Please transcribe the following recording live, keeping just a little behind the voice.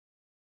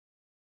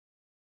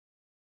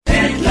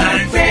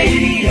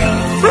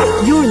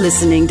You're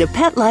listening to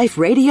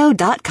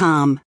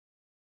PetLifeRadio.com.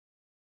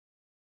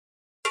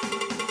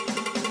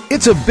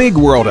 It's a big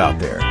world out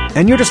there,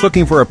 and you're just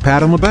looking for a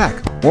pat on the back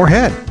or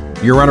head.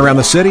 You run around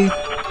the city,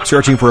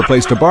 searching for a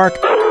place to bark,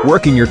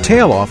 working your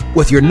tail off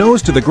with your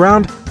nose to the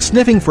ground,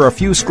 sniffing for a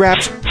few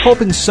scraps,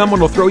 hoping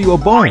someone will throw you a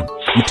bone.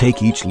 You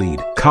take each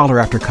lead, collar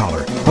after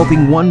collar,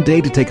 hoping one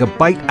day to take a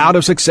bite out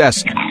of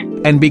success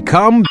and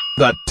become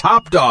the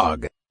top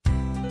dog.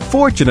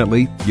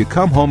 Fortunately, you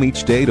come home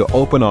each day to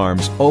open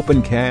arms,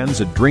 open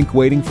cans, a drink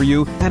waiting for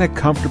you, and a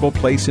comfortable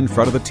place in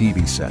front of the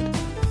TV set.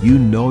 You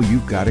know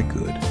you've got it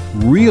good,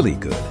 really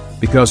good,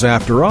 because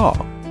after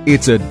all,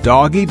 it's a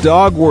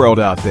doggy-dog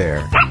world out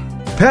there.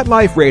 Pet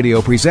Life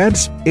Radio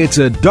presents It's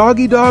a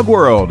Doggy Dog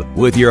World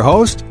with your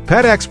host,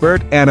 pet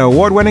expert, and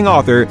award-winning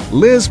author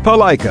Liz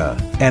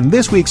Palaika, and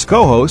this week's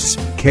co-hosts,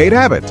 Kate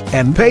Abbott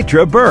and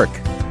Petra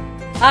Burke.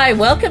 Hi,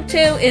 welcome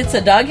to It's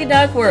a Doggy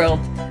Dog World.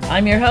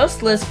 I'm your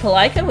host, Liz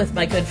Palaika, with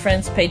my good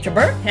friends Petra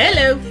Burke.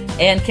 Hello.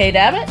 And Kate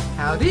Abbott.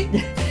 Howdy.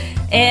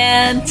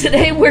 And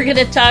today we're going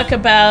to talk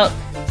about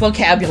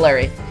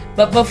vocabulary.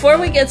 But before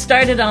we get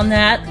started on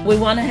that, we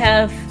want to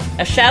have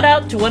a shout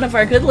out to one of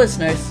our good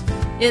listeners.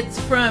 It's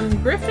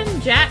from Griffin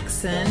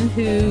Jackson,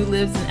 who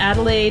lives in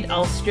Adelaide,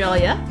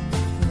 Australia,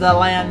 the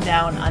land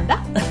down under.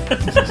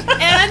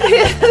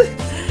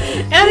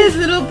 and his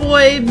little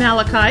boy,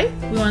 Malachi.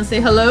 We want to say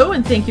hello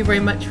and thank you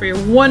very much for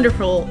your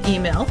wonderful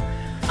email.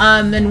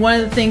 And one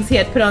of the things he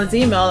had put on his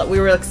email that we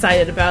were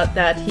excited about,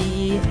 that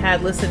he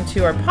had listened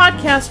to our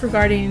podcast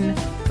regarding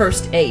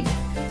first aid,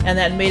 and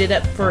that made it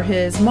up for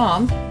his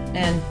mom,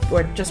 and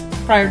or just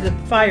prior to the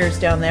fires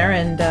down there,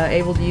 and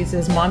able to use it.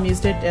 His mom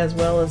used it, as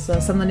well as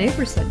some of the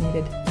neighbors that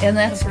needed. And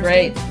that's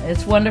great.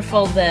 It's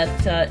wonderful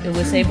that it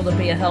was able to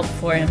be a help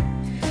for him.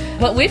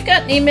 But we've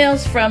gotten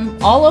emails from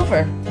all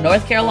over: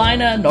 North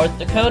Carolina, North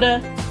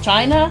Dakota,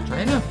 China.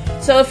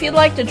 So if you'd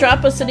like to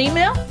drop us an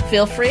email,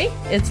 feel free.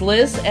 It's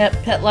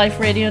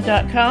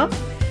liz@petliferadio.com.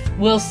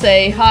 We'll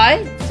say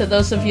hi to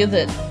those of you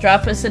that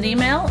drop us an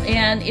email.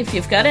 And if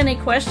you've got any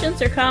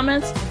questions or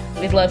comments,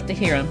 we'd love to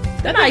hear them.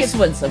 The nice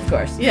ones, of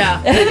course.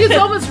 Yeah. I think it's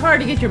almost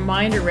hard to get your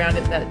mind around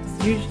it. That's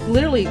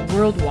literally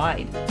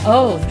worldwide.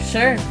 Oh,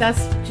 sure.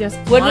 That's just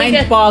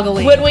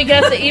mind-boggling. When we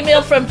got the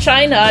email from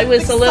China, I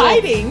was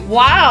exciting. A little,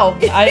 wow.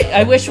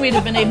 I wish we'd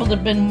have been able to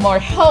have been more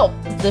help.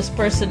 This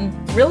person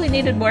really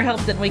needed more help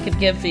than we could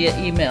give via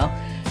email.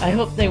 I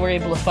hope they were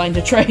able to find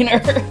a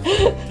trainer.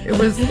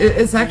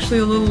 It's actually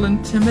a little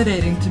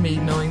intimidating to me,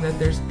 knowing that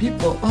there's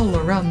people all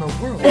around the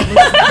world.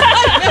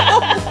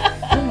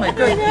 Oh my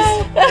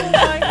goodness.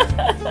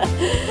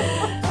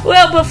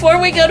 Well, before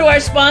we go to our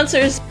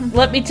sponsors,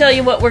 let me tell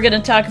you what we're going to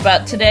talk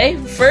about today.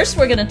 First,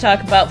 we're going to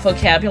talk about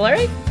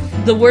vocabulary,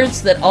 the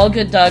words that all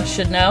good dogs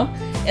should know.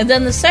 And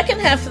then the second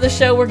half of the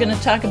show, we're going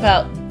to talk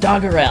about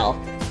doggerel.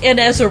 And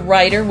as a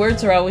writer,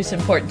 words are always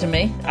important to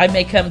me. I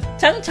may come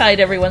tongue-tied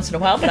every once in a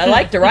while, but I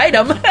like to write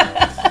them.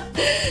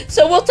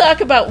 So we'll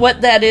talk about what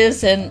that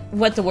is and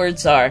what the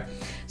words are.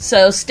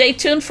 So stay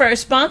tuned for our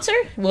sponsor.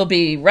 We'll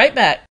be right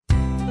back.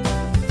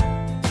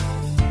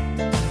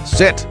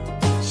 Sit.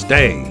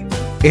 Stay.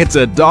 It's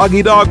a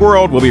Doggy Dog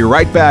World. We'll be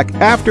right back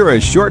after a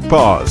short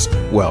pause.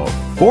 Well,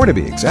 4 to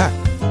be exact.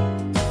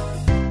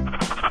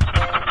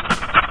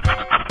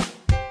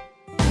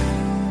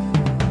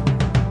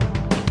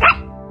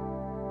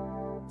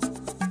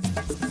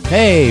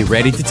 Hey,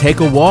 ready to take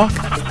a walk?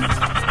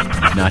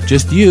 Not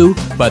just you,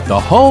 but the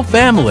whole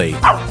family.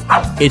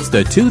 It's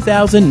the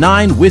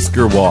 2009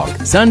 Whisker Walk,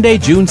 Sunday,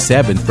 June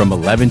 7th from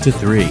 11 to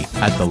 3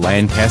 at the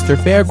Lancaster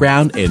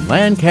Fairground in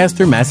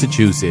Lancaster,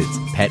 Massachusetts.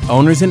 Pet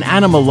owners and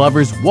animal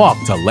lovers walk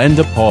to lend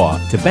a paw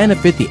to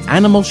benefit the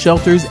animal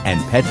shelters and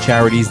pet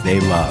charities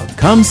they love.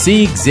 Come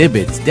see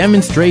exhibits,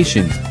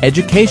 demonstrations,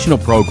 educational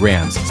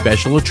programs,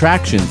 special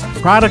attractions,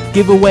 product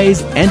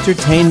giveaways,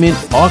 entertainment,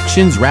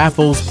 auctions,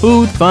 raffles,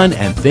 food, fun,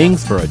 and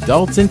things for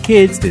adults and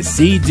kids to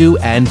see, do,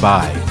 and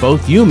buy,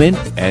 both human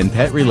and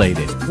pet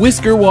related.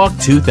 Whisker Walk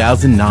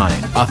 2009,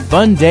 a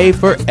fun day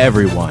for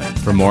everyone.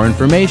 For more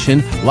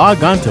information,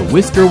 log on to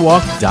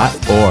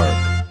whiskerwalk.org.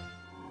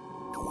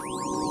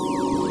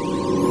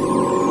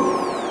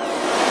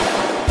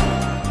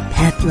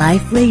 Pet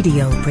Life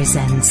Radio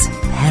presents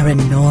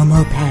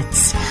Paranormal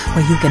Pets,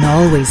 where you can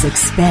always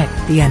expect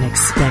the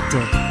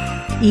unexpected.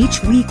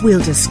 Each week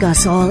we'll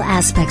discuss all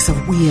aspects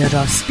of weird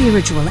or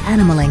spiritual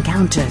animal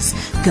encounters,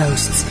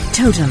 ghosts,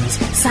 totems,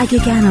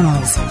 psychic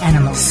animals,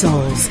 animal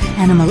souls,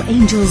 animal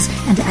angels,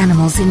 and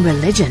animals in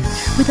religion,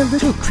 with a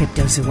little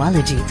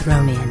cryptozoology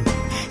thrown in.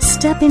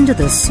 Step into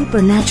the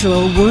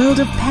supernatural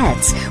world of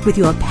pets with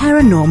your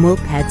Paranormal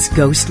Pets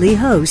ghostly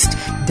host,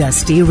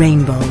 Dusty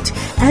Rainbolt,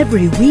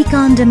 every week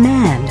on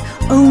demand,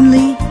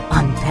 only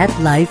on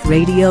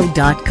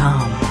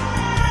PetLifeRadio.com.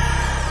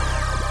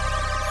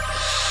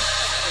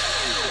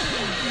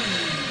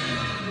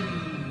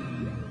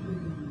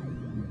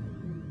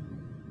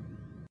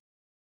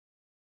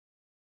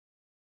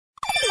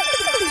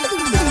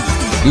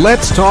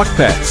 Let's Talk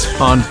Pets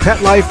on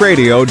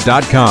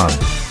PetLifeRadio.com.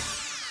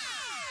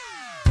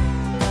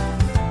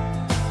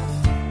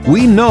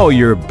 We know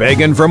you're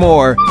begging for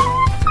more.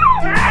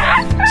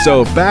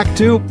 So back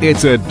to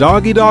It's a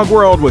Doggy Dog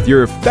World with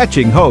your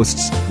fetching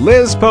hosts,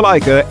 Liz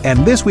Palaika,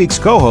 and this week's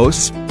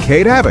co-hosts,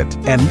 Kate Abbott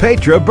and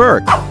Petra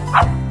Burke.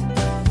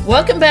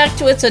 Welcome back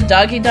to It's a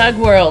Doggy Dog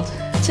World.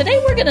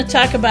 Today we're going to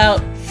talk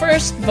about,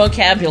 first,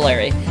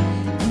 vocabulary.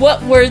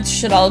 What words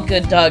should all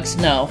good dogs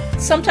know?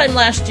 Sometime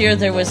last year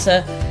there was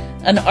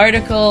an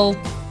article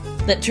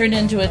that turned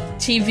into a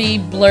TV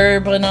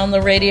blurb and on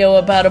the radio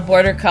about a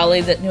border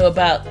collie that knew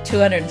about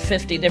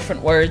 250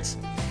 different words.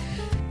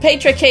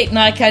 Petra, Kate, and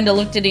I kind of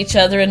looked at each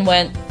other and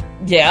went,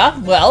 yeah,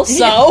 well,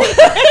 so.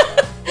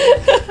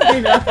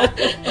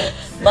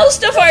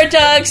 Most of our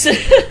dogs,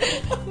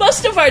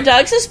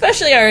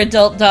 especially our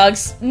adult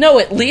dogs, know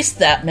at least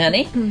that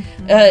many.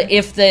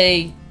 If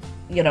they,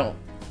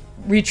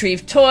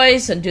 retrieve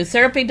toys and do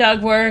therapy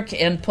dog work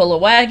and pull a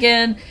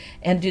wagon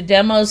and do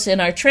demos in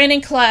our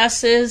training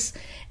classes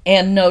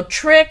and know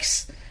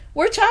tricks,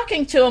 we're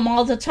talking to them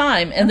all the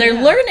time, and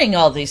they're learning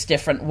all these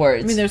different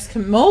words. I mean, there's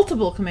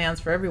multiple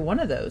commands for every one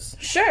of those.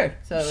 Sure.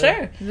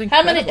 It's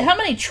How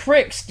many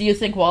tricks do you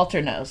think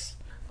Walter knows?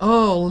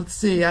 Oh, let's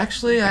see.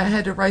 Actually, I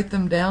had to write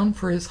them down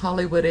for his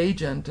Hollywood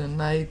agent, and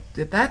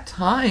at that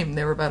time,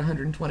 they were about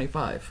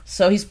 125.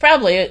 So he's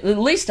probably at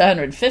least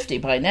 150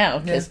 by now,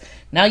 because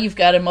now you've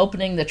got him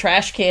opening the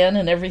trash can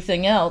and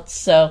everything else.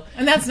 So,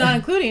 and that's not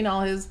including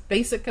all his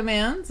basic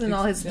commands and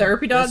all his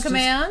therapy dog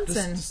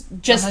commands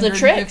just the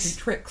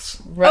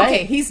tricks. Right?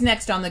 Okay, he's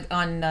next on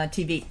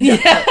TV. Yeah.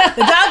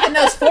 The dog that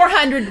knows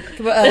 400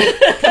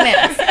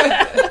 commands.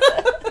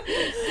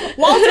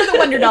 Walter the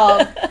Wonder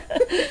Dog.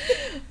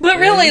 But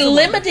really,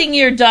 limiting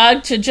your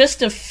dog to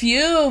just a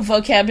few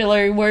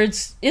vocabulary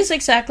words is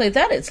exactly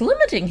that. It's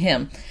limiting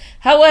him.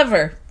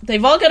 However,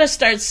 they've all got to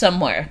start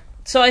somewhere.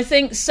 So I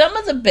think some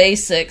of the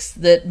basics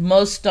that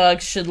most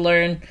dogs should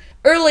learn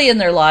early in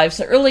their lives,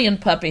 early in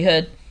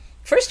puppyhood,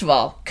 first of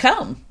all,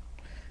 come.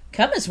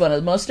 Come is one of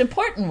the most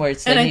important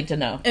words they need to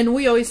know. And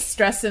we always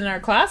stress in our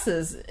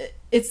classes,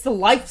 it's the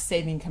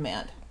life-saving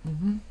command.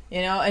 Mm-hmm.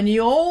 And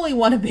you only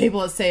want to be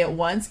able to say it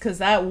once, because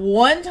that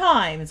one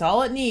time is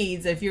all it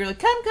needs. If you're like,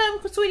 come,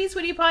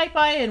 sweetie,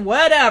 pie, and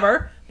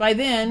whatever, by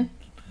then,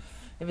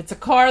 if it's a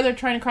car, they're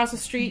trying to cross the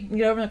street and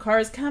get over and the car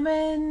is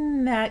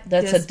coming,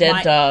 that's a dead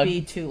might dog.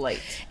 Be too late.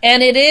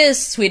 And it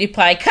is, sweetie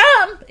pie,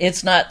 come.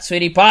 It's not,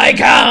 sweetie pie,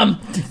 come.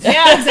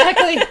 Yeah,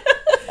 exactly.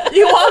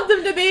 You want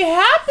them to be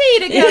happy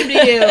to come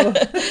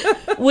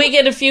to you. We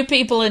get a few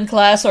people in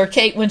class, or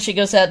Kate when she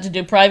goes out to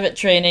do private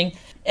training.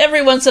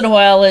 Every once in a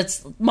while,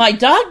 it's, my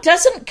dog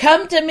doesn't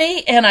come to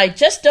me, and I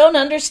just don't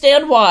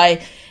understand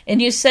why. And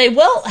you say,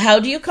 well, how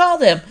do you call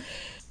them?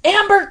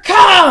 Amber,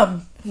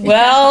 come!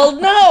 Well,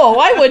 no,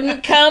 I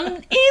wouldn't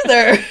come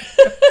either.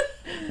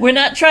 We're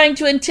not trying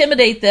to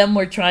intimidate them.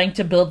 We're trying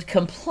to build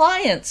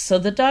compliance so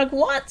the dog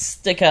wants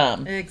to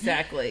come.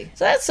 Exactly.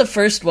 So that's the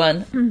first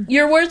one.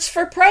 Your words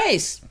for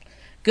praise.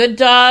 Good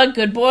dog,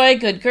 good boy,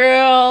 good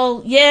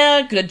girl.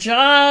 Yeah, good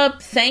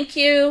job. Thank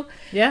you.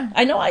 Yeah.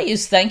 I know I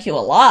use thank you a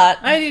lot.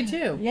 I do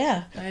too.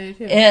 Yeah. I do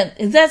too.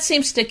 And that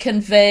seems to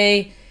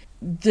convey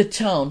the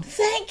tone.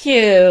 Thank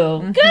you.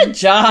 Mm-hmm. Good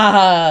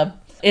job.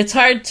 It's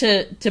hard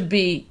to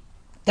be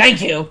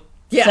thank you.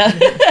 Yeah.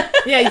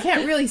 Yeah, you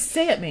can't really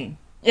say it mean.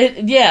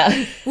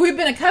 Yeah. We've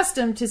been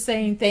accustomed to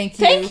saying thank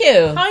you. Thank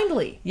you.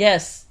 Kindly.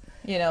 Yes.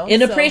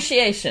 In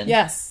appreciation.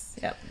 Yes.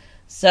 Yep.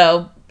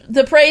 So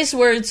the praise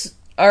words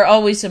are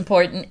always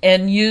important,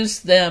 and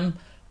use them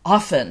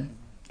often.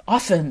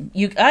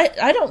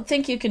 I don't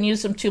think you can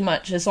use them too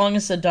much, as long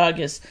as the dog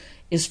is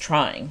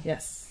trying.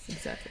 Yes,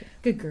 exactly.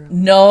 Good girl.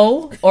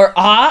 No, or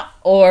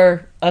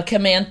or a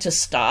command to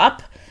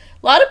stop.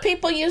 A lot of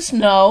people use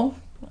no.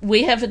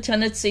 We have a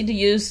tendency to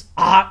use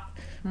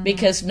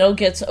because no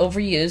gets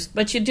overused,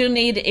 but you do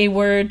need a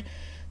word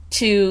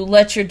to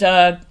let your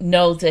dog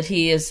know that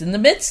he is in the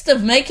midst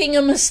of making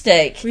a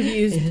mistake. We've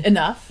used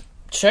enough.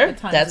 Sure,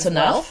 that's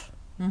enough. Well.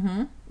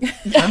 Mm-hmm.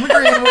 I'm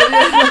agreeing with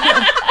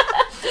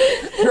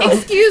you.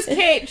 Excuse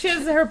Kate,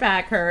 her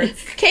back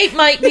hurts. Kate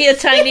might be a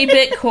tiny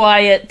bit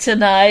quiet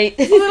tonight.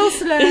 A little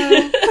slow.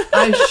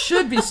 I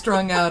should be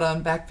strung out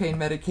on back pain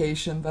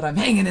medication, but I'm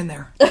hanging in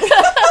there.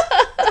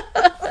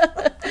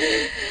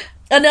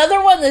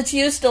 Another one that's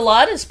used a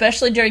lot,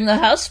 especially during the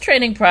house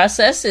training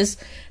process, is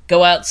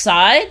go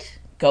outside,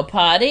 go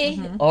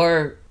potty,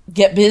 or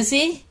get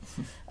busy.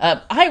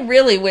 I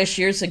really wish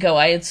years ago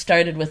I had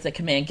started with the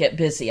command get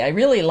busy. I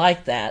really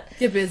like that.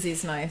 Get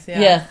busy's nice, yeah.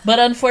 Yeah, but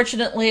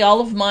unfortunately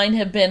all of mine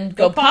have been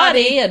go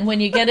potty, and when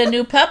you get a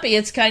new puppy,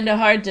 it's kind of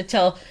hard to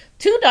tell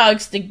two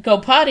dogs to go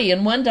potty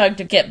and one dog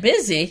to get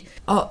busy.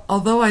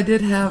 Although I did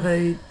have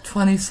a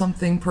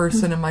 20-something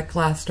person in my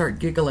class start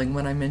giggling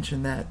when I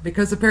mentioned that,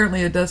 because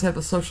apparently it does have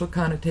a social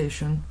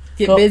connotation.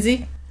 Get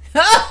busy?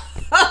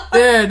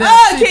 There, now,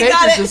 see, okay,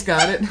 Petra just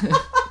got it.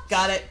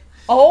 Got it.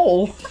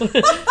 Oh,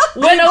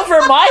 went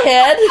over my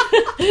head.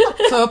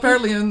 So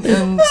apparently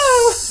in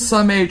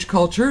some age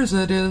cultures,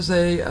 it is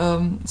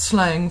a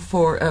slang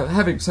for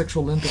having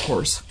sexual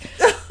intercourse.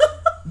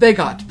 They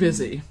got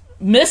busy.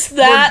 Missed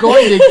that. We're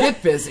going to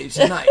get busy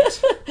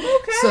tonight.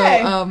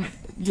 Okay. So,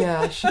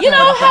 yeah. She You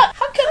know, how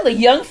come the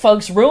young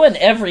folks ruin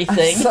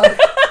everything?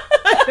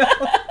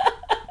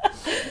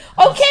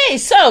 Okay,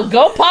 so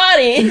go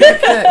potty.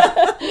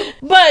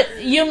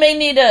 But you may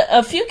need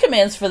a few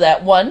commands for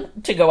that. One,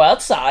 to go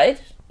outside,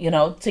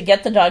 to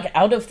get the dog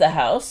out of the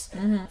house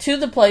to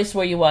the place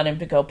where you want him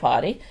to go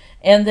potty.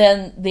 And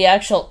then the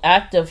actual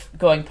act of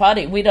going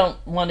potty. We don't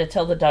want to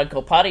tell the dog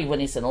go potty when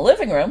he's in the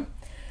living room.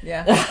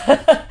 Yeah.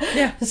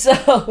 Yeah.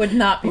 So Would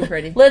not be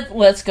pretty.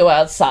 let's go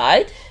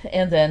outside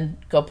and then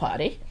go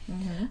potty.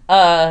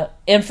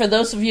 And for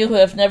those of you who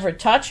have never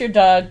taught your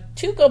dog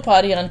to go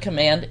potty on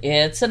command,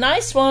 it's a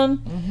nice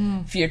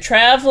one. If you're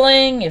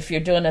traveling, if you're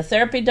doing a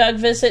therapy dog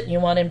visit, and you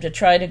want him to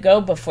try to go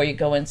before you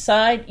go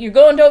inside, you're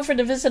going over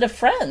to visit a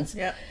friend.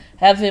 Yep.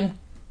 Have him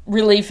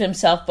relieve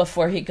himself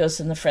before he goes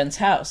in the friend's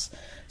house.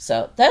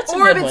 So that's a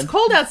Or if good it's one.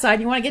 cold outside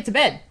and you want to get to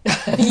bed.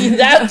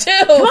 That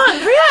too. Come on,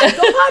 hurry up,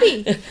 go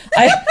potty.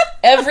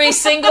 Every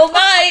single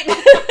night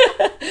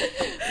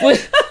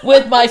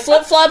with my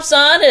flip-flops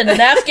on and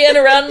an Afghan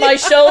around my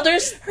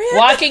shoulders,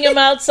 walking him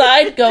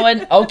outside,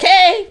 going,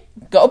 okay,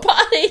 go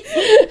potty.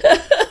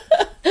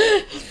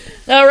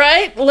 All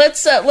right,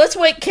 let's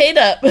wake Kate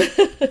up.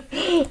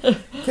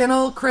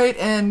 Kennel, crate,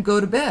 and go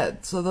to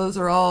bed. So those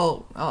are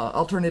all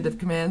alternative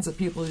commands that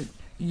people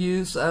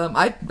use.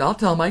 I'll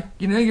tell Mike,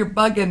 you're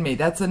bugging me.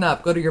 That's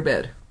enough. Go to your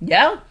bed.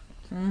 Yeah.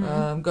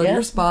 Go to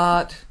your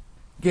spot.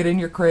 Get in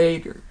your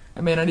crate.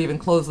 I may not even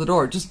close the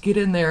door. Just get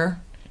in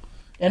there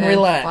And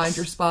relax. Find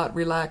your spot.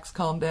 Relax.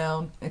 Calm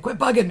down. And quit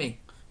bugging me.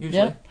 Usually.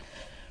 Yeah.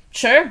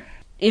 Sure.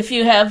 If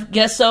you have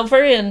guests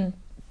over, and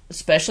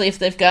especially if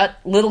they've got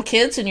little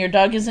kids and your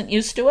dog isn't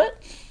used to it,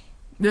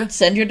 Yeah.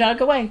 send your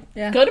dog away.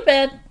 Yeah. Go to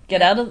bed.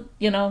 Get out of,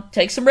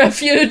 take some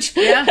refuge.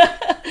 Yeah.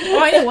 Oh,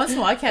 I know. Once in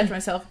a while I catch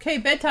myself. Okay,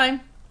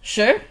 bedtime.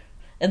 Sure.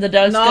 And the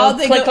dogs No, go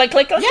they click, go- click,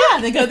 click, click. Yeah,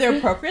 they go to their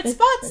appropriate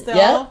spots. They'll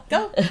Yeah.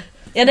 go.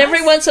 And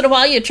every once in a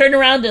while you turn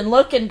around and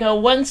look and go,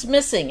 one's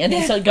missing. And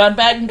he's gone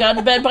back and gone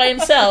to bed by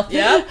himself.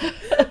 Yeah.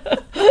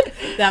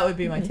 That would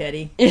be my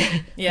Teddy.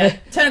 Yeah.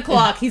 10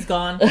 o'clock, he's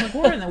gone. I'm like,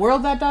 where in the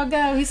world did that dog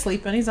go? He's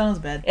sleeping. He's on his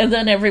bed. And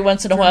then every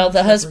once in a while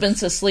the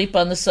husband's asleep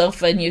on the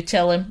sofa and you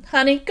tell him,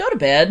 honey, go to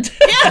bed.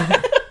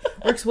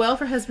 Works well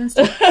for husbands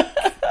too.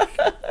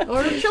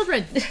 Or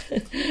children.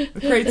 The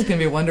crates can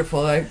be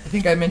wonderful. I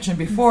think I mentioned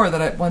before that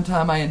at one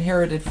time I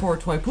inherited 4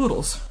 toy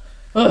poodles.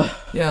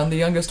 Yeah, and the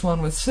youngest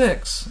one was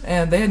 6,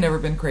 and they had never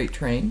been crate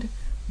trained.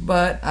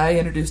 But I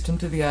introduced them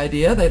to the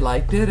idea. They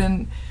liked it,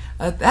 and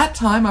at that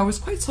time I was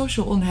quite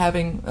social in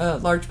having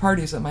large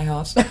parties at my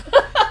house.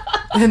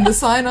 And the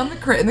sign on the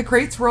crate, and the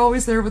crates were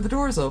always there with the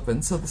doors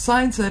open. So the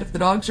sign said, if the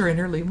dogs are in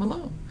here, leave them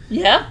alone.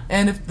 Yeah.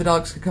 And if the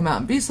dogs could come out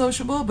and be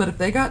sociable, but if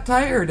they got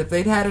tired, if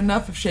they'd had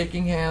enough of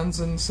shaking hands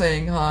and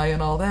saying hi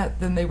and all that,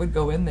 then they would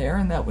go in there,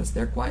 and that was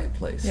their quiet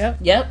place. Yep.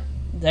 Yep.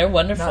 They're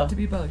wonderful. Not to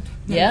be bugged.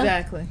 Yeah.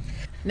 Exactly.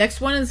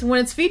 Next one is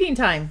when it's feeding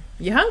time.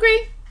 You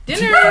hungry?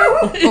 Dinner.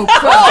 Oh,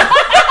 crap.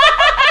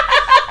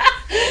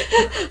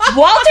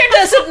 Walter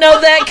doesn't know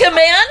that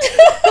command.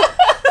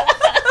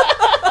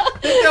 I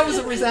think that was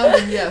a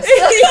resounding yes.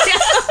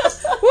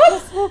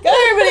 Whoop. Got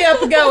everybody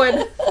up and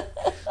going.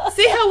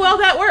 See how well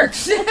that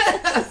works.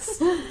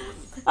 Yes.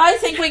 I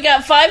think we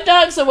got 5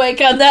 dogs awake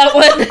on that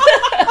one.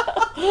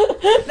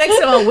 Next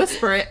time I'll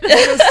whisper it.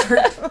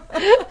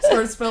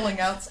 Start spelling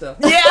out stuff.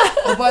 Yeah.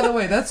 Oh, by the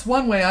way, that's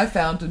one way I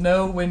found to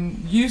know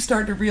when you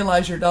start to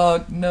realize your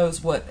dog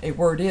knows what a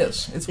word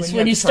is. It's have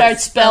when to you start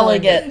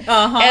spelling it.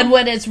 And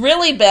when it's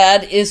really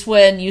bad is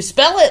when you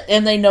spell it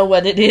and they know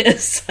what it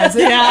is. As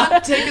if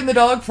I'm taking the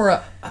dog for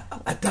a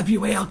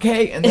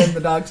W-A-L-K, and then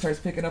the dog starts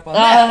picking up on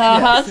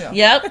that. Yes,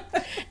 yeah.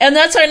 Yep. And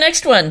that's our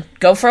next one.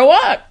 Go for a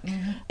walk.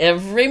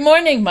 Every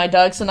morning, my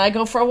dogs and I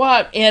go for a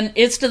walk. And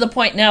it's to the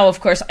point now, of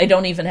course, I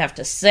don't even have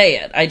to say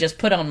it. I just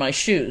put on my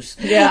shoes.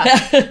 Yeah.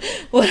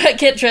 When I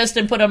get dressed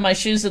and put on my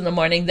shoes in the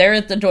morning, they're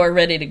at the door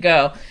ready to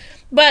go.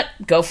 But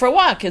go for a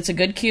walk. It's a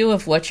good cue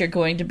of what you're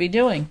going to be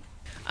doing.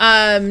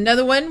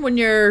 Another one, when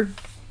you're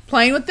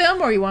playing with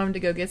them or you want them to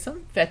go get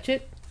some, fetch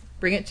it,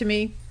 bring it to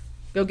me,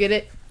 go get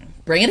it,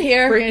 Bring it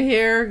here. bring it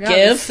here.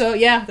 Yeah,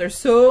 Give. there's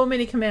so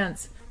many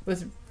commands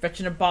with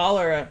fetching a ball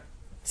or a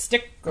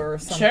stick or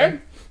something.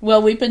 Sure.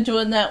 Well, we've been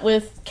doing that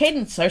with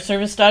Cadence, our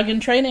service dog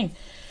in training.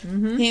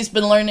 He's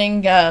been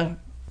learning to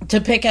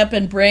pick up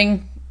and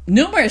bring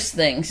numerous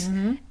things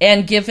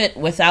and give it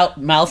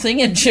without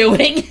mouthing and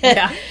chewing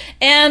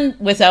and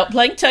without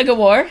playing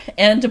tug-of-war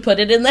and to put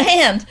it in the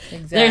hand.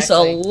 Exactly. There's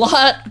a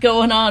lot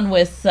going on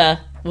with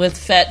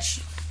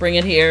fetch, bring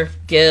it here,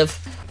 give.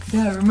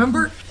 Yeah,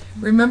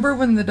 remember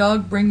when the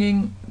dog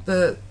bringing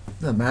the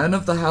man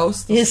of the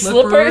house, the His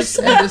slippers,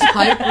 slippers? and his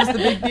pipe was the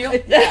big deal?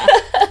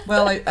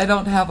 Well, I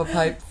don't have a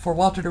pipe for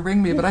Walter to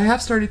bring me, but I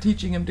have started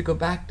teaching him to go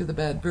back to the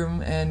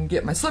bedroom and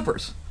get my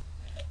slippers.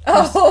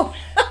 Oh,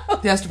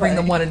 He has to bring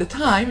them one at a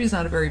time. He's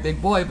not a very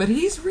big boy, but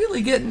he's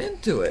really getting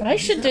into it. I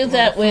should do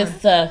that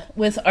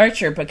with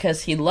Archer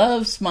because he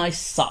loves my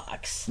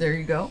socks. There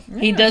you go.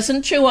 He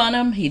doesn't chew on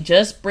them. He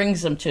just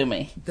brings them to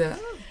me. Yeah.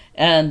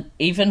 And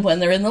even when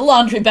they're in the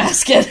laundry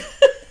basket.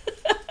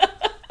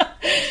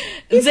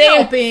 He's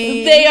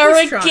helping. They are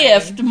He's a trying.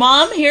 gift.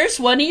 Mom, here's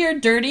one of your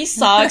dirty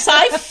socks.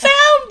 I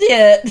found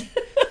it.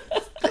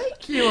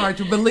 Thank you,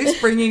 Archie. But at least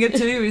bringing it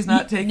to you, he's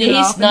not taking it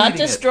off He's and not eating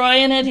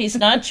destroying it. He's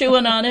not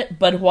chewing on it.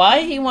 But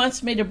why he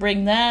wants me to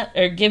bring that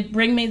or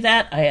bring me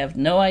that, I have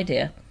no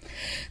idea.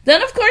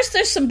 Then, of course,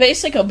 there's some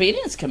basic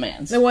obedience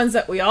commands. The ones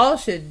that we all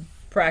should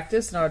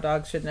practice and our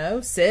dogs should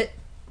know. Sit,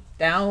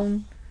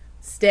 down,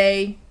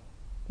 stay,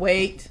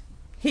 wait,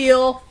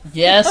 heel.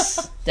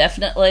 Yes,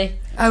 definitely.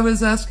 I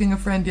was asking a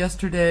friend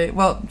yesterday,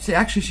 well,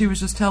 she was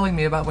just telling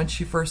me about when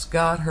she first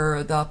got her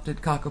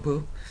adopted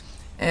cockapoo,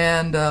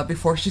 and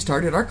before she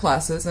started our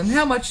classes, and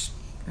how much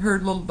her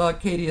little dog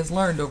Katie has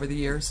learned over the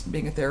years,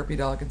 being a therapy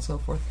dog and so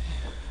forth.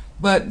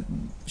 But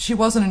she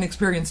wasn't an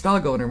experienced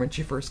dog owner when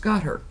she first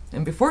got her.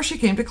 And before she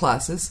came to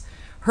classes,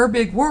 her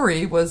big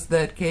worry was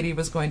that Katie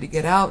was going to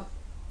get out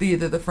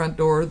either the front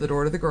door or the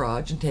door to the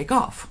garage and take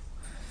off.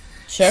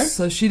 Sure.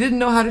 So she didn't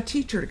know how to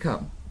teach her to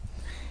come.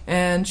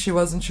 And she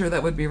wasn't sure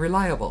that would be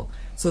reliable.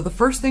 So the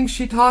first thing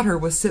she taught her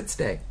was sit,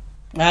 stay.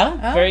 Oh,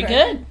 very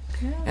Okay. good.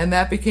 And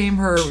that became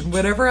her,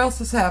 whatever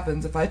else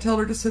happens, if I tell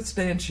her to sit,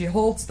 stay, and she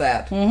holds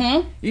that,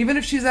 even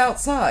if she's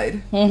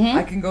outside,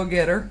 I can go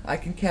get her, I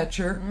can catch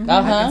her,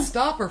 I can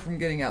stop her from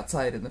getting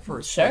outside in the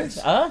first Sure. place.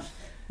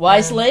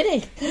 Wise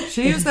lady.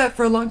 She used that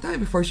for a long time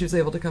before she was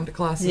able to come to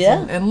classes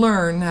Yeah. and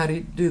learn how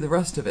to do the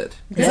rest of it.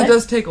 Because Yeah. it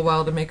does take a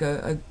while to make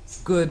a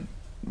good,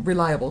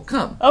 reliable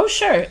come. Oh,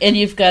 sure. And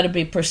you've got to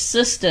be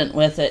persistent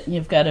with it. And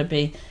you've got to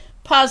be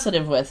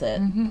positive with it.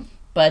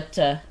 But,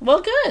 well,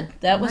 good.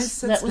 That Nice was,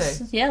 sit, that was,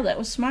 stay. yeah, that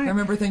was I smart.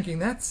 remember thinking,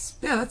 that's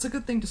a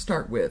good thing to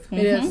start with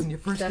is, when you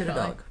first get a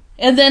definitely. dog.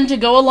 And then to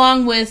go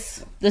along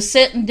with the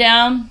sitting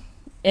down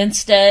and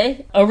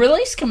stay, a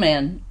release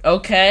command.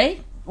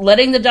 Okay.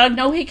 Letting the dog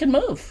know he can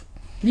move.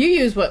 You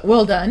use what?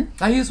 Well done.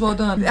 I use well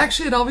done.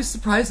 Actually, it always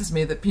surprises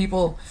me that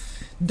people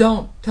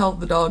don't tell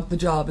the dog the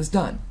job is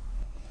done.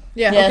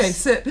 Yeah. Yes. Okay,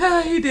 sit.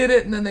 Ah, he did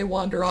it, and then they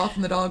wander off,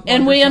 and the dog wanders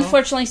And we off.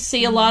 unfortunately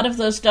see a lot of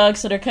those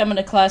dogs that are coming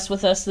to class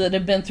with us that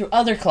have been through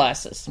other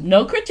classes.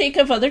 No critique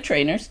of other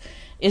trainers.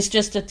 It's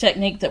just a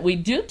technique that we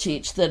do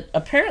teach that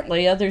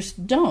apparently others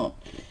don't.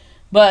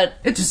 But,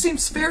 It just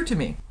seems fair to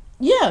me.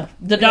 yeah,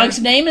 the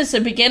dog's name is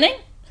the beginning.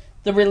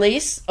 The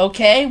release,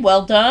 okay,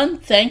 well done,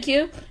 thank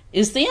you,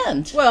 is the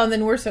end. Well, and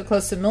then we're so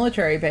close to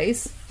military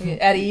base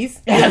at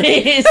ease.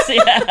 It is,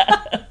 yeah.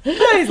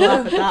 I always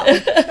laugh at that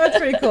one. That's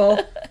pretty cool.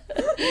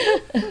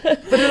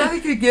 But I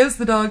think it gives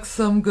the dog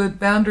some good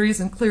boundaries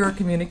and clearer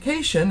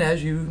communication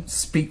as you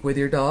speak with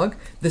your dog.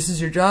 This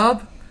is your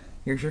job.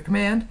 Here's your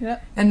command.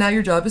 Yep. And now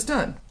your job is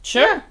done.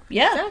 Sure,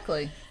 yeah.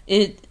 Exactly.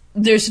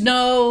 There's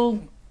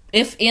no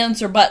ifs,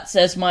 ands, or buts,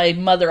 as my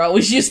mother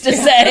always used to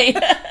say.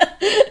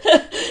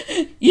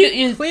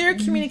 you Clear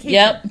communication.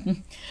 Yep.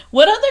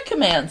 What other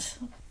commands?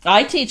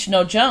 I teach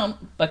no jump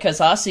because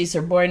Aussies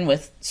are born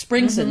with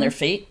springs in their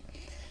feet.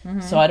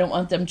 So I don't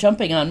want them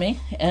jumping on me.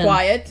 And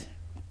Quiet.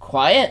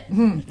 Quiet.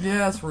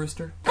 Yes,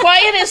 Rooster.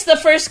 Quiet is the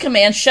first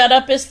command. Shut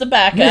up is the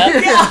backup.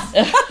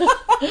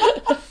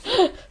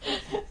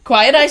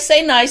 Quiet, I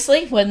say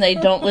nicely. When they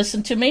don't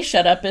listen to me,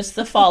 shut up is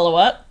the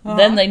follow-up.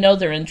 Then they know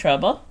they're in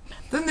trouble.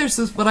 Then there's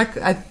this, what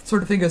I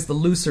sort of think is the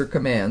looser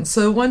command.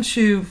 So once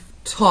you've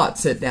taught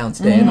sit down,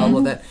 stay, and all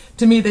of that,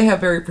 to me they have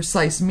very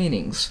precise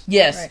meanings.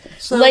 Yes. Right.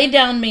 So- lay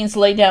down means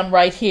lay down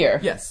right here.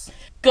 Yes.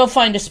 Go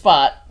find a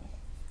spot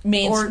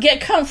means Or-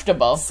 get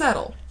comfortable.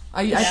 Settle.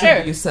 I Sure.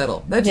 think you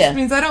settle. That just Yeah.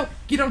 means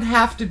you don't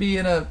have to be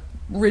in a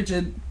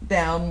rigid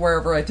down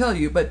wherever I tell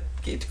you, but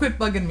quit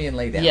bugging me and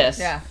lay down. Yes.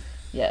 Yeah.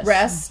 Yes.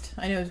 Rest.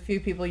 I know a few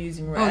people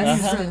using rest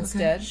use rest, okay.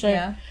 instead. Sure.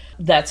 Yeah.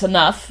 That's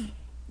enough.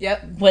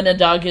 Yep. When a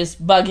dog is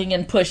bugging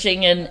and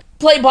pushing and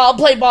play ball,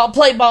 play ball,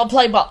 play ball,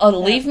 play ball. Oh,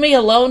 leave me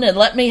alone and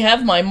let me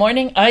have my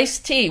morning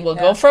iced tea. We'll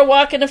go for a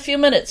walk in a few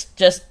minutes.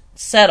 Just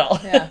settle.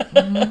 Yeah.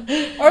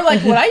 Or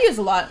like what I use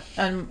a lot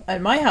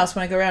at my house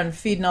when I go around and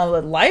feeding all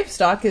the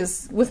livestock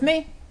is with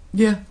me.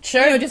 Yeah.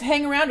 Sure. You know, just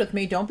hang around with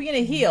me. Don't be in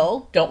a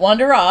heel. Don't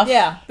wander off.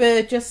 Yeah,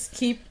 but just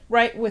keep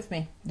right with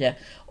me. Yeah.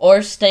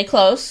 Or stay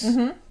close.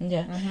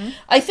 Yeah.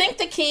 I think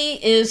the key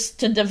is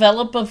to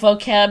develop a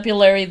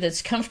vocabulary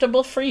that's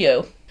comfortable for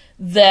you,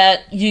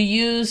 that you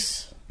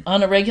use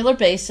on a regular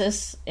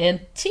basis,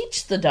 and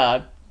teach the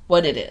dog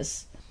what it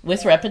is.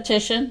 With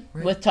repetition,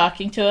 with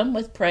talking to him,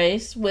 with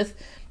praise, with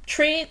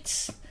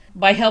treats,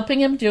 by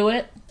helping him do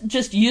it.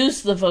 Just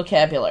use the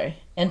vocabulary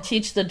and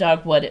teach the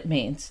dog what it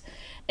means.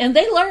 And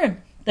they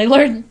learn. They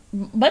learn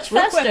much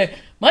Real faster. quick.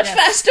 Much Yes.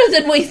 faster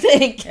than we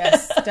think.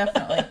 Yes,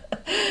 definitely.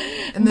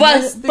 And the But-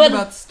 nice thing but-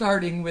 about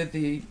starting with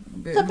the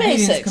meanings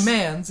basics.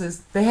 commands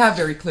is they have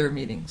very clear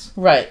meanings.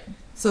 Right.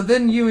 So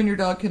then you and your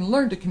dog can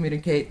learn to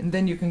communicate, and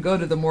then you can go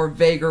to the more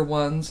vaguer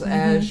ones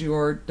as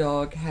your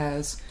dog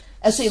has.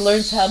 As he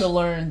learns how to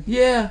learn.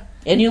 Yeah.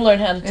 And you learn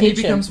how to And he teach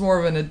becomes him. more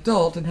of an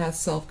adult and has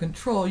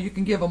self-control. You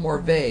can give a more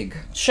vague.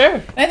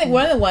 Sure. I think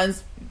one of the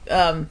ones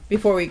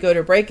before we go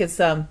to break is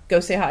go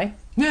say hi.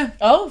 Yeah.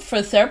 Oh, for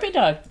a therapy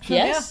dog.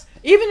 Yes.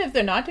 Yeah. Even if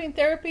they're not doing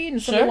therapy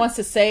and somebody Sure. wants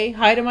to say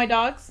hi to my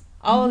dogs,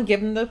 I'll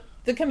give them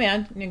the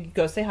command,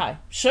 go say hi.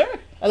 Sure.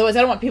 Otherwise,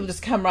 I don't want people to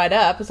just come right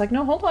up. It's like,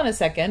 no, hold on a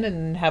second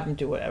and have them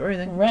do whatever. And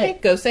then, Right. okay,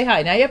 go say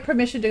hi. Now you have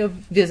permission to go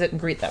visit and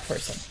greet that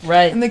person.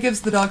 Right. And that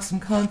gives the dog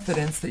some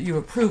confidence that you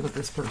approve of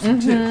this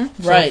person, too.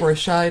 So Right. for a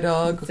shy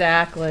dog,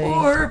 Exactly.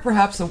 or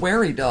perhaps a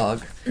wary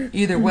dog,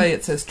 either way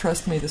it says,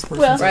 trust me, this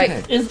person's Well,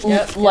 okay.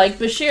 it's like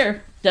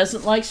Bashir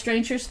doesn't like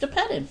strangers to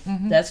pet him.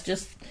 That's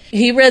just...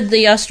 He read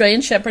the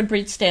Australian Shepherd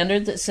breed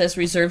standard that says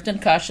reserved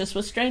and cautious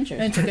with strangers.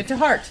 And took it to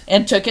heart.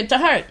 And took it to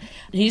heart.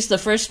 He's the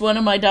first one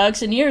of my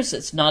dogs in years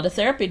that's not a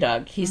therapy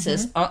dog. He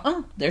says,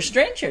 they're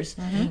strangers.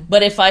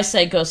 But if I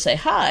say, go say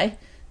hi,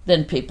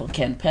 then people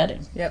can pet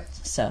him. Yep.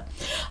 So,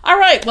 all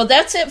right. Well,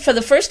 that's it for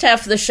the first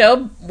half of the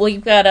show.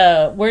 We've got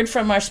a word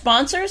from our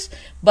sponsors,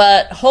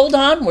 but hold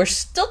on. We're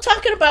still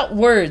talking about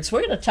words.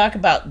 We're going to talk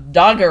about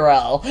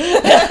doggerel.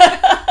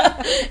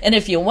 And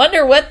if you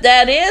wonder what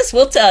that is,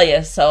 we'll tell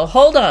you. So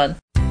hold on.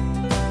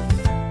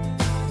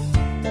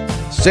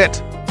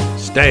 Sit.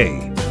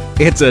 Stay.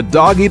 It's a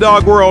doggy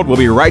dog world. We'll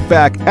be right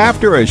back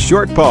after a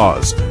short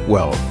pause.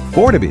 Well,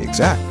 4 to be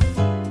exact.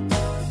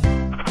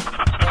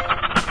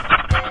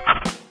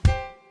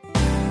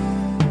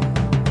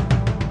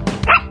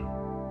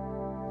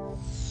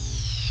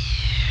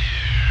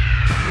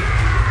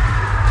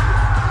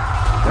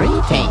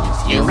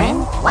 Greetings, human.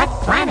 What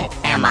planet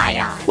am I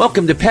on?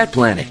 Welcome to Pet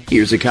Planet.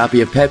 Here's a copy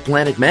of Pet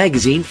Planet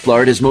Magazine,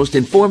 Florida's most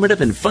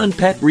informative and fun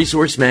pet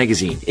resource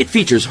magazine. It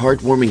features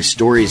heartwarming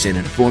stories and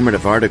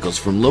informative articles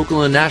from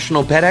local and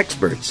national pet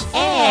experts.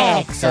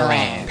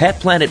 Excellent. Pet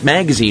Planet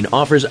Magazine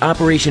offers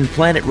Operation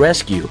Planet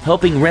Rescue,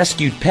 helping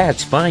rescued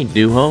pets find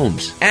new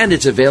homes. And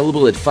it's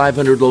available at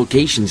 500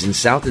 locations in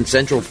South and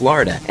Central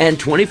Florida and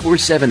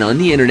 24/7 on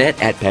the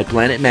internet at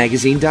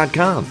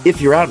PetPlanetMagazine.com.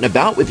 If you're out and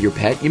about with your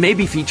pet, you may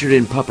be featured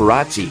in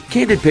Paparazzi,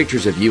 candid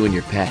pictures of you and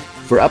your pet.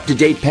 For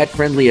up-to-date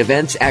pet-friendly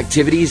events,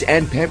 activities,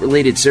 and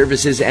pet-related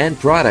services and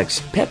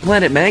products, Pet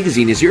Planet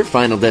Magazine is your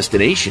final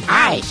destination.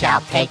 I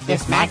shall take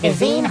this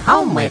magazine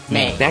home with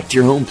me. Back to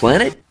your home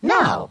planet?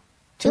 No,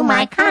 to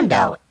my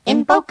condo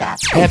in Boca.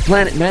 Pet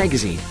Planet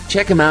Magazine.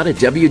 Check them out at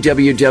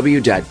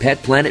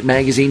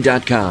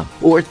www.petplanetmagazine.com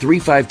or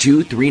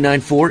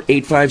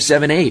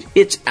 352-394-8578.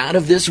 It's out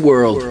of this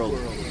world.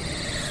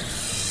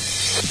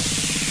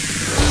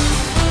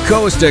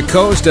 Coast to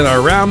coast and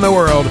around the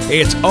world,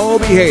 it's Oh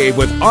Behave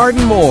with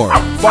Arden Moore.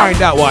 Find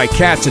out why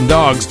cats and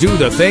dogs do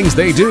the things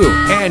they do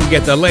and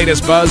get the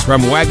latest buzz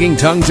from wagging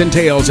tongues and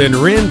tails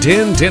in Rin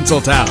Tin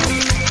Tinseltown.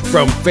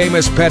 From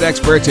famous pet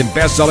experts and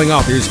best-selling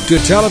authors to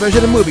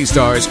television and movie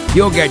stars,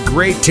 you'll get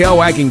great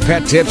tail-wagging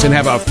pet tips and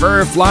have a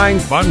fur-flying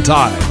fun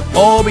time.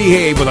 Oh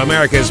Behave with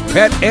America's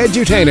pet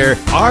edutainer,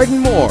 Arden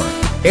Moore.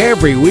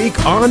 Every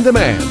week on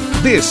demand.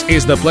 This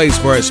is the place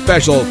for a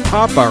special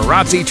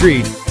paparazzi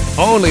treat.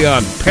 Only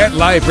on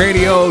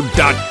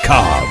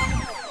PetLifeRadio.com.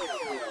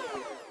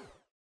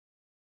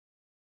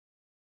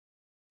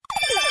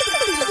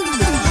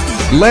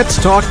 Let's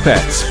talk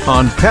pets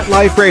on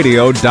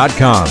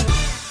PetLifeRadio.com.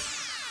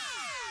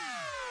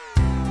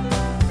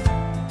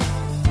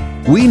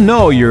 We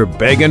know you're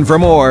begging for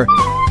more.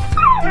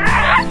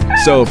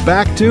 So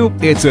back to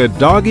It's a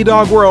Doggy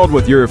Dog World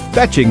with your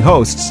fetching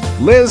hosts,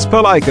 Liz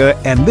Palaika,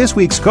 and this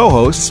week's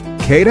co-hosts,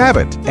 Kate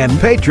Abbott and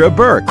Petra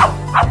Burke.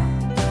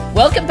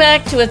 Welcome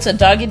back to It's a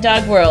Doggy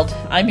Dog World.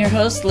 I'm your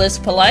host, Liz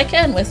Palaika,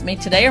 and with me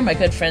today are my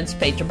good friends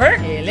Petra Burke.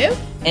 Hello.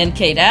 And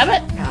Kate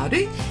Abbott.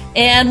 Howdy.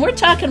 And we're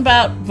talking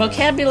about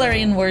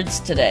vocabulary and words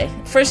today.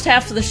 First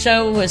half of the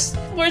show was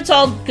words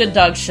all good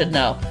dogs should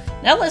know.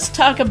 Now let's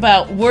talk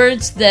about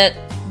words that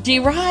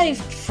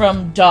derived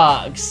from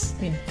dogs.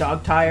 I mean,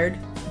 dog-tired.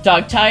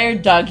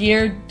 Dog-tired,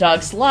 dog-eared,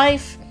 dog's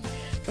life.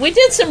 We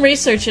did some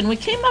research and we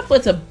came up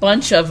with a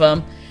bunch of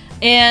them.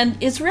 And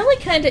it's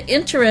really kind of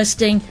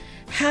interesting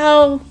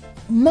how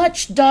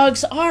much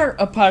dogs are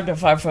a part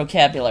of our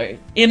vocabulary,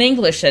 in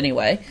English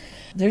anyway.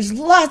 There's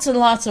lots and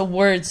lots of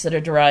words that are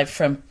derived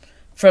from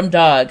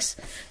dogs.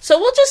 So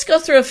we'll just go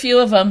through a few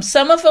of them.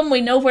 Some of them we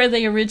know where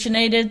they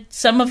originated.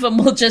 Some of them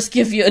we'll just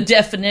give you a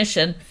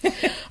definition.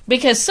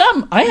 Because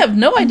some, I have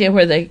no idea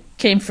where they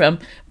came from.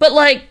 But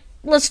like,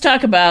 let's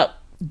talk about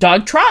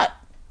dog trot.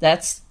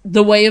 That's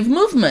the way of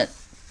movement.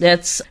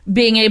 That's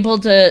being able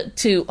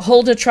to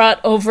hold a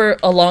trot over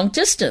a long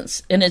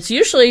distance. And it's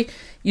usually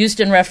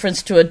used in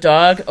reference to a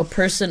dog, a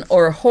person,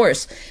 or a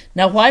horse.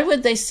 Now, why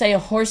would they say a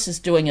horse is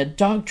doing a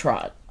dog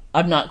trot?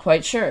 I'm not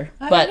quite sure.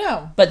 I don't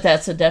know. But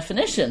that's a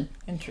definition.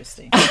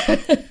 Interesting.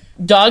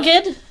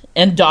 Dogged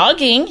and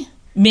dogging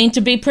mean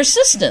to be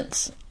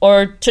persistent,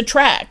 or to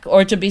track,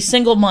 or to be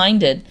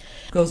single-minded.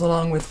 Goes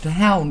along with to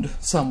hound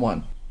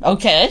someone.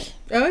 Okay.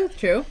 Oh,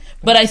 true.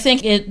 But I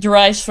think it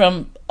derives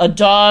from a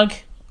dog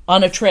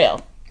on a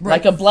trail. Right.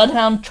 Like a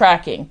bloodhound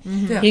tracking.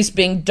 Yeah. He's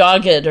being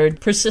dogged or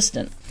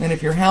persistent. And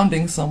if you're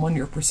hounding someone,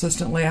 you're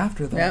persistently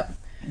after them. Yep.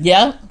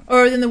 Yeah.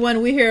 Or then the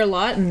one we hear a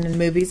lot in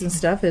movies and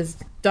stuff is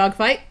dog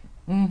fight.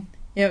 You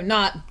know,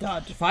 not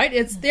dog fight.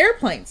 It's the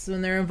airplanes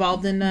when they're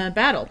involved in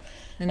battle.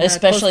 In,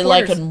 Especially close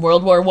like quarters. in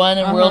World War I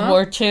and World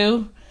War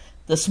II.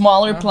 The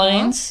smaller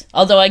planes.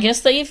 Although I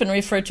guess they even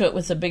refer to it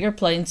with the bigger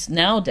planes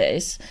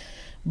nowadays.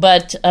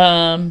 But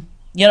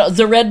You know,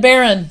 the Red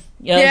Baron.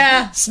 You know,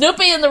 Yeah.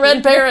 Snoopy and the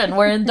Red Baron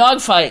were in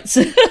dog fights.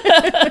 And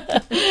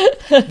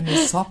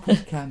the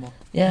Sopwith Camel.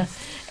 Yeah.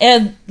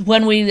 And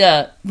when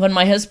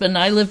my husband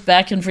and I lived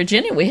back in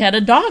Virginia, we had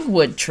a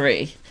dogwood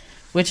tree,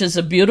 which is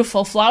a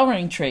beautiful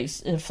flowering tree.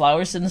 It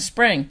flowers in the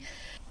spring.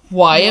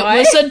 Why? It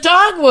was a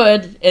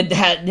dogwood.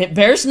 It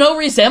bears no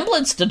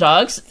resemblance to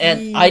dogs,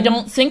 and I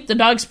don't think the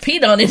dogs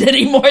peed on it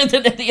any more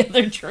than any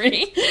other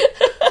tree.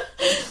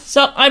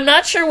 So I'm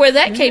not sure where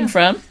that came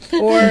from.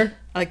 Or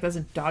like that's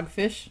a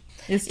dogfish.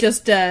 It's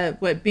just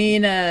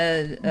being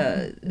they're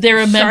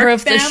a member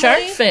of the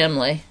shark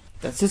family.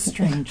 That's just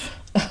strange.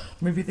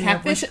 Maybe they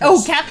catfish. have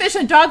like Catfish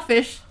and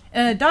dogfish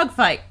in a dog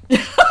fight.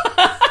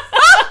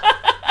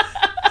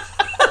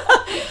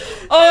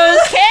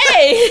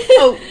 Okay.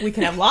 Oh, we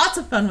can have lots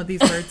of fun with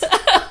these words.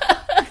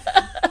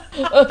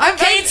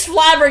 Kate's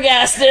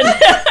flabbergasted.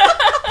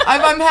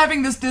 I'm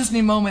having this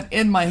Disney moment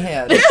in my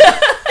head. The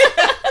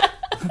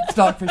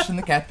dogfish and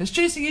the catfish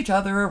chasing each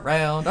other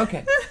around.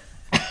 Okay.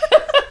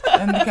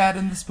 And the cat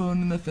and the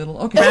spoon and the fiddle.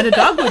 Okay. Around a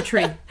dogwood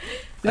tree.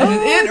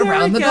 And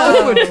around the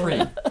dogwood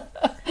tree.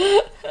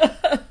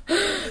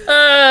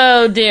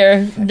 Oh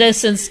dear.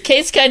 Since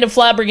Kate's kind of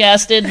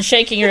flabbergasted and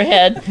shaking her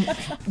head,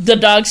 the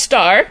dog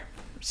star,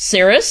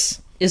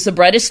 Sirius, is the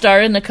brightest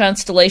star in the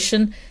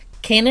constellation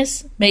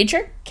Canis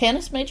Major.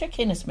 Canis Major?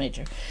 Canis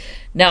Major.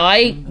 Now,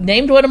 I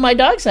named one of my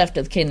dogs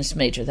after the Canis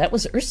Major. That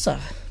was Ursa.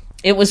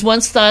 It was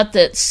once thought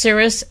that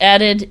Sirius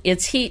added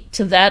its heat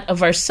to that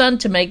of our sun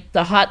to make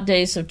the hot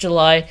days of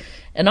July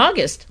and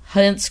August,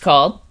 hence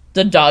called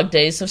the dog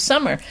days of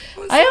summer.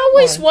 I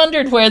always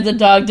wondered where the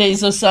dog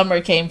days of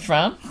summer came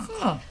from.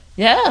 Huh.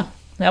 Yeah.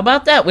 How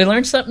about that? We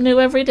learn something new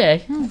every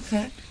day.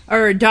 Okay.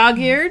 Or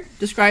dog-eared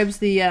describes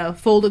the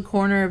folded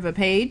corner of a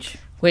page,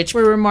 Which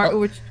which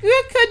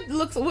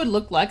would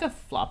look like a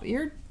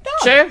flop-eared dog.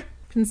 Sure.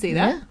 Can see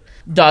that. Yeah.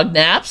 Dog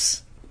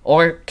naps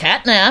or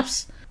cat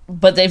naps,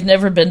 but they've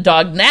never been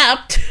dog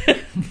napped.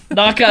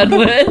 Knock on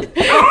wood.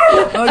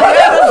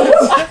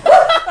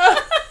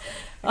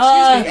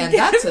 Excuse me, and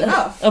that's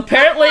enough.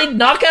 Apparently,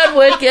 knock on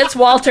wood gets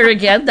Walter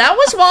again. That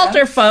was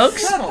Walter,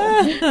 folks.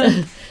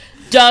 Settled.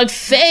 Dog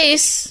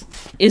face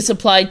is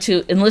applied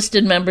to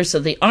enlisted members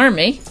of the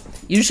Army,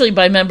 usually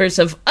by members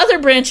of other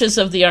branches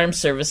of the armed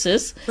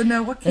services. But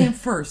now, what came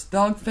first,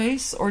 dog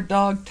face or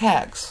dog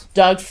tags?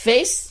 Dog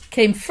face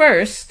came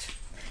first,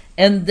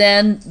 and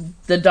then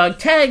the dog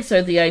tags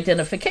are the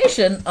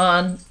identification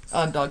on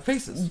dog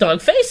faces.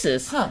 dog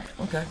faces. Huh,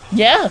 okay.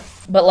 Yeah,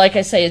 but like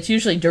I say, it's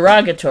usually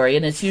derogatory,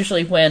 and it's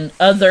usually when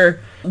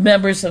other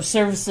members of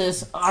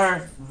services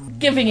are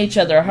giving each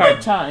other a hard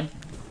time.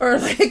 Or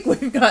like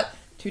we've got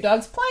two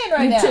dogs playing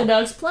right now. Two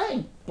dogs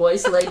playing.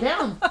 Boys, lay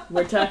down.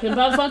 We're talking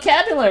about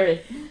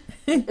vocabulary.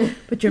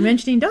 But you're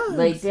mentioning dogs.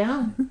 Lay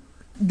down.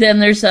 Then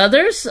there's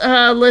others.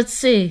 Let's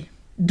see.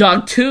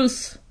 Dog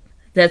tooth.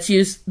 That's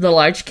used the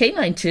large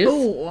canine tooth.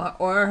 Oh,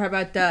 or how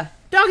about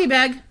doggy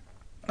bag?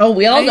 Oh,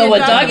 we all know what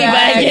doggy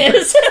bag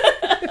is.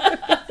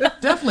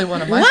 Definitely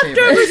one of my Leftovers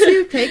favorites.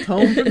 you take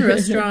home from the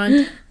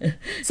restaurant,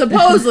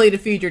 supposedly to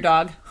feed your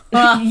dog.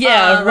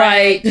 Yeah,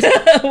 right.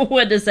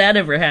 When does that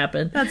ever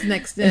happen? That's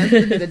next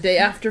the day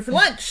after for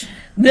lunch.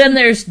 Then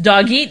there's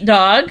dog eat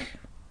dog,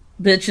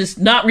 which is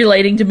not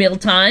relating to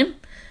mealtime,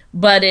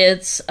 but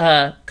it's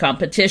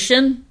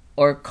competition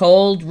or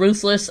cold,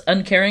 ruthless,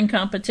 uncaring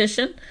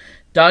competition.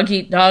 Dog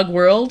eat dog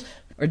world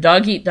or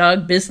dog eat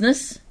dog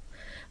business.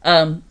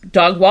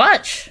 Dog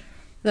watch.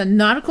 The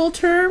nautical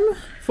term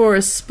for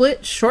a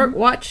split short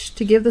watch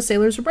to give the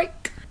sailors a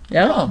break.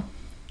 Yeah. Oh.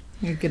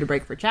 You get a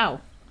break for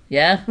chow.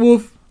 Yeah.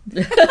 Woof.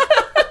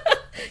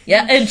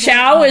 Yeah, and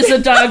chow is a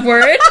dog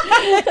word.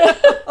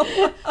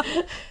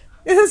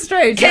 It's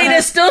strange. Kate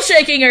is still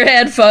shaking her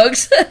head,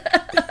 folks.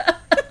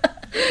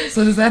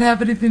 So does that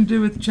have anything to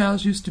do with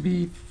chows used to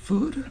be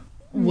food?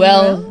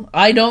 Well,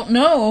 I don't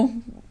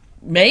know.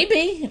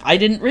 Maybe. I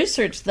didn't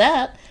research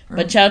that.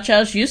 But chow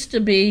chows used to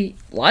be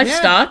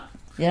livestock.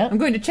 Yeah. I'm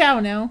going to chow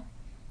now.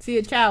 See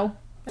you, chow.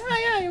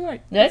 Yeah, you're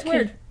right. That That's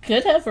weird.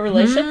 could have a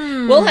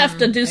relation. We'll have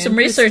to do some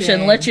research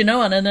and let you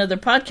know on another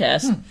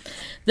podcast.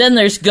 Then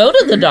there's go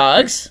to the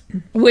dogs,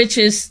 which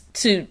is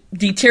to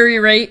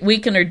deteriorate,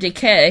 weaken, or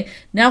decay.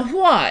 Now,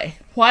 why?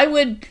 Why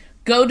would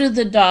go to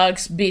the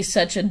dogs be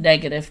such a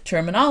negative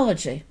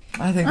terminology?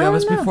 I think that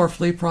was before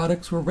flea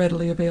products were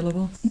readily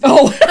available.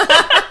 Oh,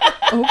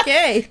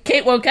 Okay.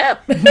 Kate woke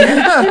up.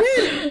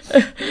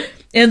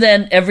 And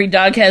then every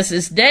dog has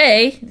his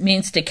day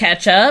means to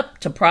catch up,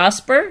 to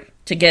prosper,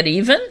 to get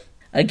even.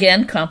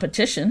 Again,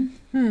 competition.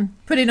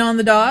 Putting on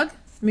the dog.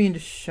 I mean to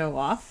show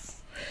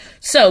off.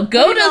 So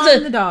go Putting to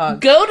on the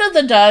dog. Go to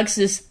the dogs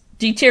is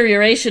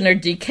deterioration or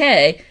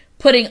decay.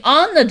 Putting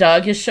on the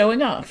dog is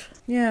showing off.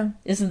 Yeah,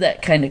 Isn't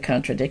that kind of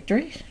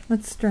contradictory?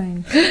 that's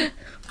strange.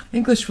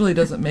 English really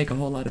doesn't make a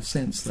whole lot of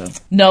sense, though.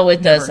 No,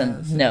 it Never doesn't.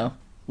 has. No.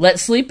 Let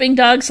sleeping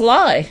dogs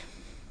lie.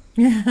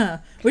 Yeah,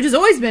 which has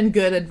always been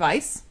good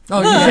advice.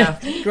 Oh, yeah.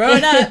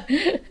 Growing up,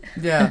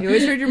 Yeah. you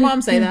always heard your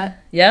mom say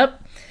that.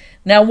 Yep.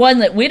 Now, one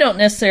that we don't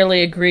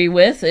necessarily agree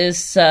with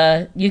is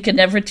you can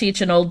never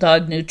teach an old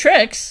dog new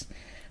tricks.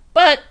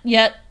 But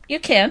yet, you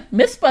can.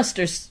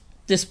 Mythbusters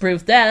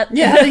disproved that.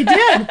 Yeah, they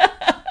did.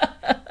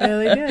 Yeah,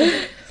 they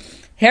did.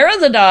 Hair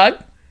of the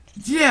dog.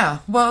 Yeah,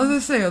 well, as I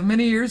say,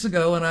 many years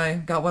ago when I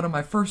got one of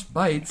my first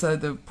bites,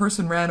 the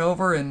person ran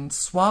over and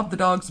swabbed the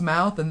dog's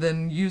mouth and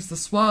then used the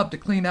swab to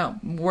clean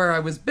out where I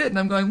was bitten.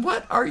 I'm going,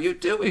 what are you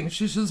doing?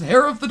 She says,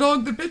 hair of the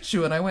dog that bit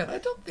you. And I went, I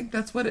don't think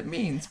that's what it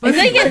means. But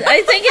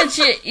I think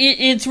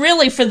it's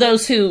really for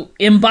those who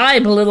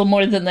imbibe a little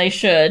more than they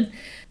should.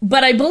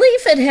 But I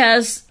believe it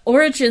has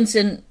origins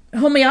in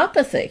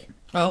homeopathy.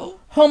 Oh?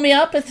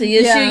 Homeopathy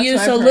is you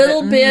use a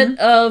little bit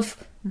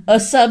of a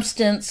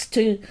substance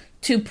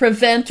to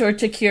prevent or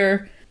to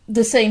cure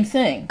the same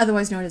thing.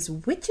 Otherwise known as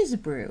witch's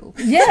brew.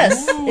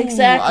 Yes, Ooh,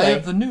 exactly. Eye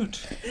of the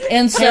newt.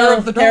 And so, hair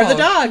of the dog. Hair of the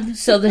dog.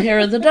 So the hair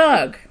of the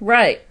dog,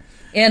 right.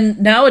 And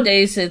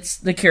nowadays it's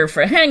the cure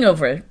for a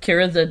hangover.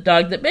 Cure of the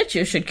dog that bit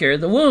you should cure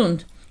the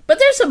wound. But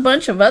there's a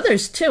bunch of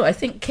others too. I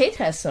think Kate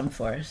has some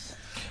for us.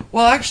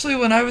 Well, actually,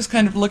 when I was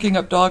kind of looking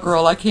up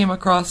doggerel, I came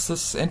across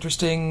this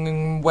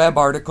interesting web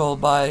article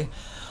by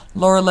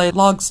Lorelei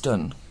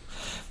Logsdon.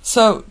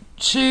 So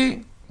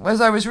as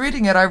I was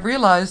reading it, I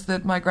realized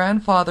that my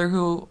grandfather,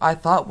 who I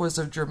thought was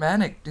of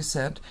Germanic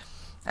descent,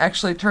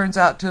 actually turns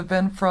out to have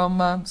been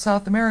from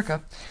South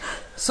America.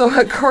 So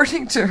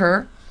according to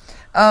her,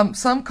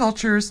 some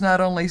cultures not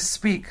only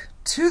speak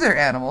to their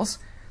animals,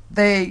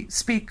 they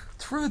speak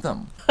through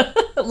them.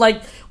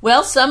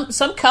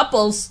 Some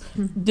couples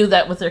do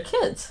that with their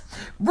kids.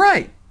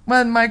 Right.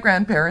 When my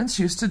grandparents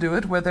used to do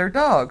it with their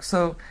dogs.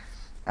 So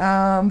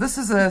this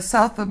is a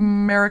South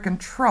American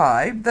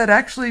tribe that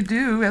actually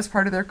do, as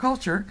part of their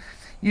culture,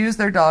 use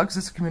their dogs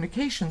as a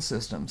communication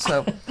system.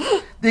 So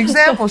the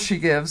example she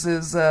gives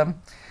is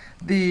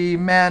the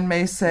man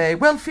may say,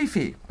 well,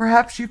 Fifi,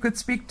 perhaps you could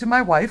speak to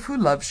my wife who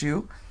loves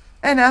you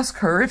and ask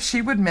her if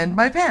she would mend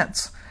my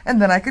pants. And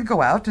then I could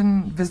go out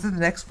and visit the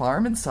next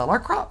farm and sell our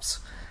crops.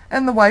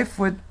 And the wife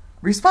would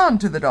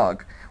respond to the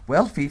dog,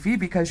 well, Fifi,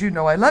 because you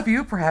know I love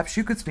you, perhaps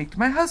you could speak to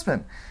my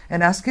husband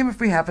and ask him if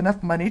we have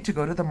enough money to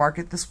go to the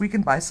market this week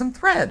and buy some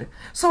thread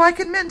so I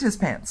can mend his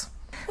pants.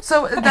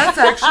 So that's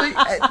actually,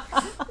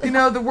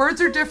 the words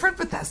are different,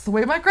 but that's the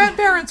way my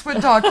grandparents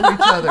would talk to each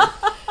other.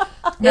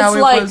 Now,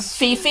 it's like,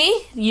 Fifi,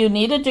 you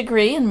need a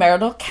degree in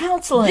marital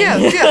counseling.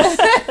 Yes.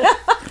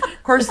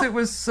 Of course, it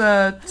was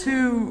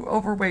two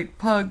overweight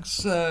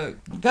pugs,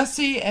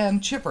 Gussie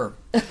and Chipper.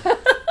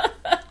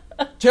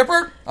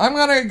 Chipper, I'm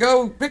going to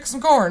go pick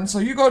some corn, so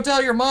you go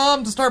tell your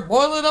mom to start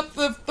boiling up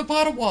the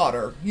pot of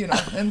water,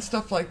 and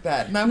stuff like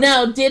that.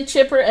 Now, did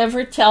Chipper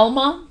ever tell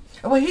Mom?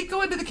 Well, he'd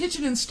go into the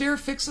kitchen and stare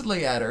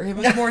fixedly at her. It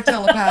was more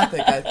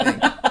telepathic, I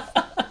think.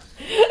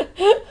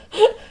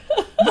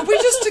 But we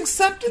just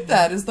accepted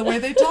that as the way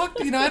they talked.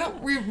 I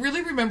don't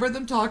really remember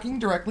them talking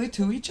directly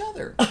to each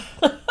other.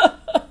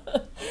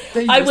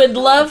 I would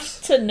love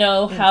to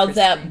know how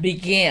that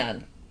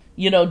began.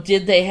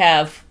 Did they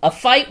have a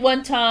fight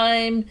one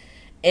time,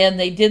 and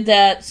they did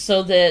that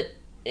so that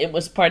it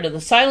was part of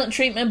the silent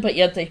treatment, but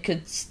yet they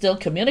could still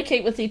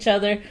communicate with each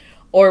other?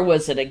 Or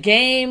was it a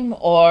game?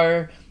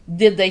 Or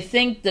did they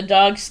think the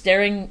dogs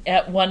staring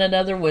at one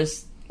another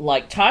was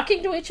like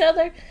talking to each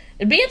other?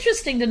 It'd be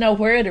interesting to know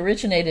where it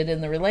originated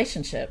in the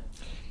relationship.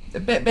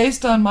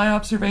 Based on my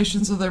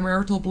observations of their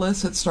marital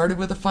bliss, it started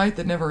with a fight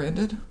that never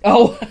ended.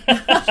 Oh,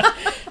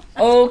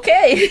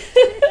 okay.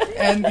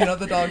 And,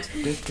 the dogs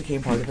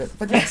became part of it.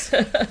 But yes.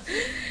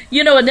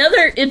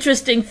 Another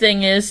interesting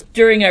thing is,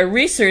 during our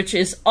research,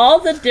 is all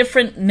the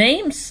different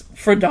names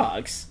for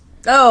dogs.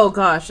 Oh,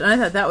 gosh. I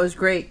thought that was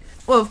great.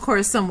 Well, of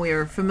course, some we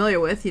are familiar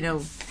with,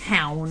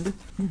 hound,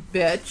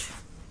 bitch.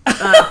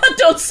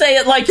 Don't say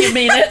it like you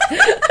mean it.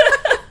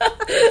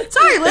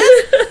 Sorry,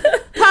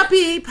 Liz.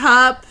 Puppy,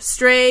 pup,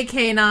 stray,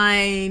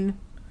 canine,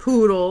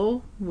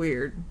 poodle,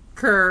 weird.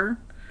 Cur,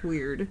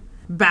 weird.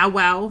 Bow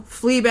wow,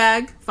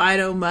 fleabag,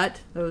 Fido,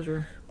 mutt. Those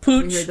are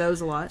pooch. We hear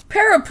those a lot.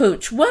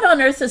 Parapooch. What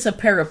on earth is a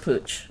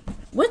parapooch?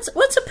 What's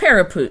a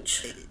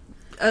parapooch?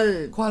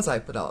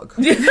 Quasi-dog.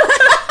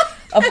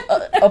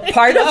 A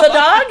part of the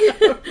dog?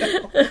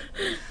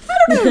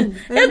 I don't know.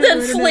 And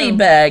then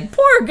Fleabag.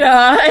 Poor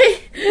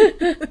guy.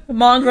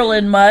 Mongrel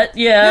and mutt,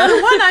 yeah.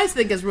 The one I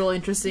think is real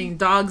interesting,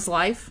 dog's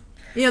life.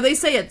 They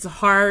say it's a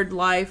hard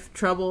life,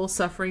 trouble,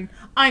 suffering.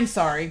 I'm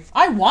sorry.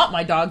 I want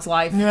my dog's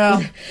life.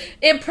 Yeah.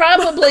 It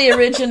probably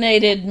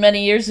originated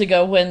many years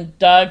ago when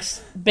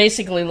dogs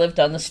basically lived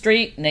on the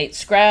street and ate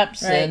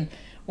scraps and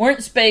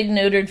weren't spayed and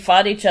neutered,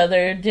 fought each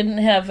other, didn't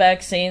have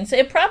vaccines.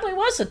 It probably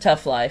was a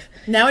tough life.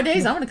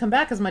 Nowadays, I'm going to come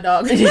back as my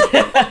dog.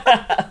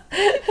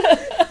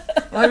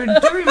 I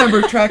do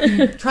remember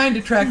trying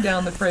to track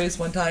down the phrase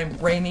one time,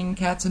 raining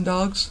cats and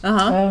dogs.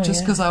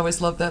 Just because I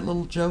always loved that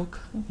little joke.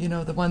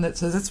 The one that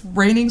says, it's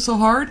raining so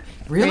hard.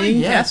 Really?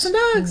 Raining yes. cats and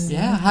dogs.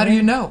 Yeah, how do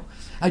you know?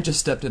 I just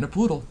stepped in a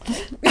poodle.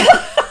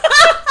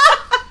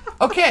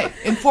 Okay,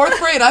 in 4th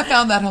grade, I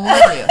found that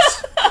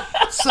hilarious.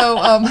 So,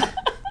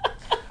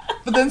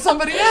 but then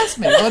somebody asked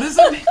me, what is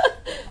it?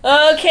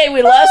 Okay,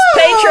 we lost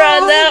Petra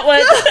on that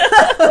one.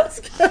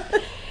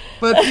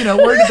 But,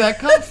 where did that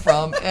come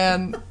from?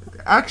 And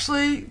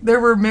actually, there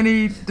were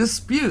many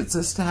disputes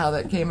as to how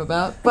that came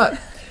about, but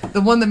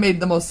the one that made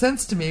the most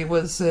sense to me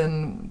was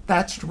in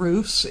thatched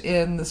roofs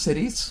in the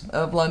cities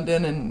of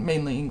London and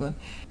mainly England.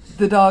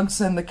 The dogs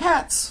and the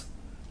cats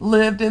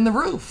lived in the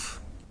roof.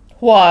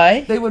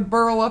 Why? They would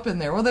burrow up in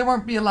there. Well, they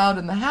weren't be allowed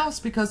in the house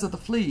because of the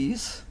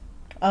fleas.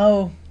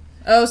 Oh,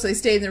 so they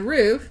stayed in the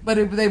roof.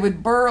 But they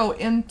would burrow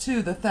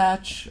into the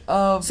thatch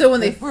of So when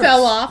they roofs.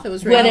 fell off, it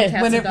was raining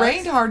cats When and it dogs?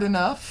 rained hard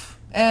enough,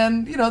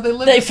 and, you know,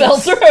 they fell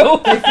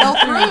through. They fell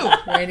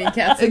through. Raining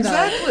cats and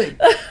dogs. Exactly.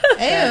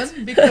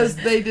 And because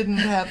they didn't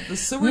have the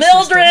sewer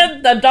Mildred,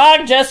 system. the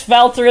dog just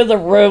fell through the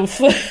roof.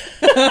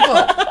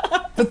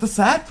 But the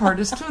sad part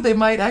is, too, they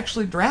might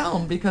actually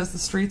drown because the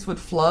streets would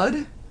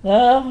flood.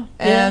 Oh,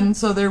 And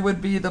so there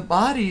would be the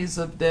bodies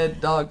of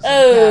dead dogs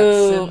and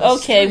cats in the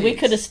okay, we streets.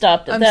 could have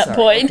stopped at I'm that sorry.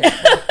 point.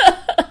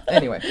 Okay.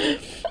 Anyway,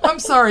 I'm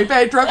sorry,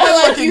 Petra,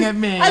 quit looking at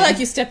me. I like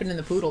you stepping in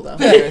the poodle, though.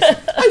 Anyways,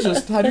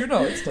 how do you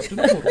know it's stepped in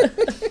the poodle?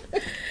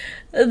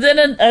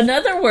 Then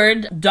another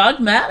word,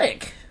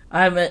 dogmatic.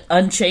 I'm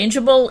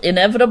unchangeable,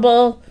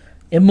 inevitable,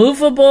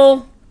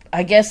 immovable.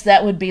 I guess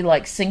that would be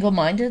like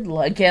single-minded,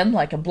 again,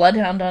 like a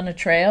bloodhound on a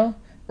trail,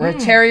 or a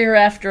terrier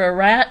after a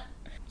rat.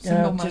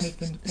 Single-minded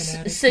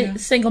fanatic.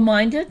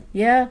 Single-minded,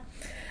 yeah.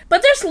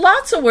 But there's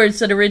lots of words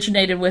that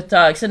originated with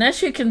dogs, and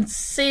as you can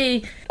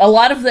see, a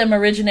lot of them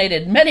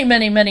originated many,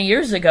 many, many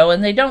years ago,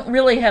 and they don't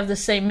really have the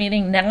same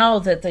meaning now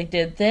that they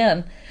did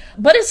then.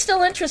 But it's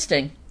still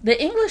interesting.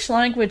 The English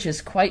language is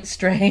quite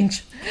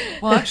strange.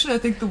 Well, actually, I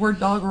think the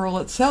word doggerel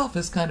itself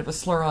is kind of a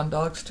slur on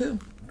dogs, too.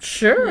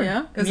 Sure.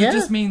 Yeah. Because it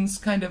just means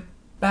kind of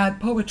bad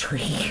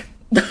poetry.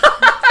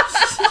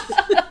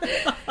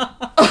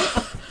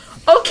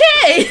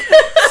 Okay.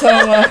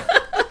 So,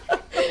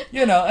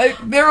 you know,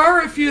 there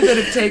are a few that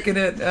have taken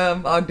it.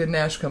 Ogden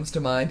Nash comes to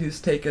mind, who's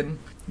taken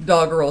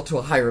doggerel to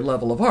a higher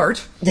level of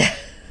art.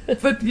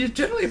 But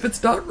generally, if it's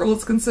doggerel,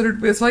 it's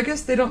considered... So I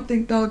guess they don't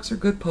think dogs are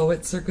good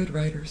poets or good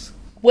writers.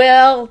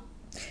 Well,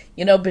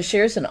 you know,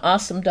 Bashir's an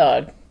awesome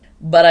dog,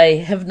 but I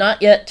have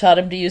not yet taught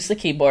him to use the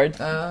keyboard,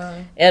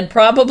 and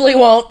probably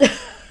won't.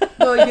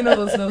 Well, you know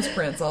those nose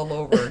prints all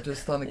over,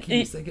 just on the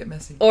keys, they get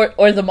messy.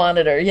 Or the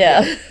monitor,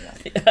 yeah.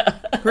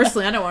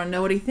 Personally, I don't want to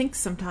know what he thinks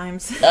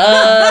sometimes.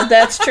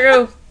 That's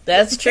true.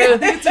 That's true. I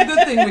think it's a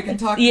good thing we can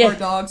talk to our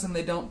dogs and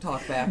they don't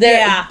talk back.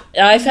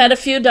 I've had a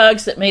few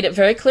dogs that made it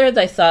very clear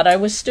they thought I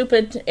was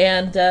stupid,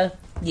 and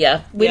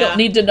we don't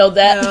need to know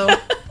that. No.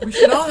 We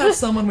should all have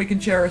someone we can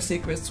share our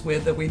secrets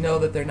with that we know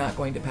that they're not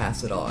going to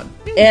pass it on.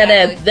 And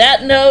at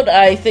that note,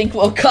 I think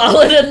we'll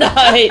call it a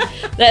night.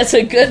 That's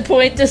a good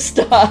point to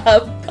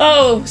stop.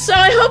 Oh, so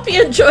I hope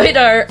you enjoyed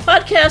our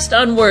podcast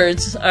on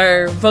words,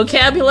 our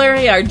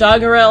vocabulary, our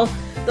doggerel.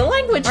 The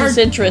language is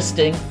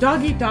interesting.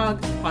 Dog Eat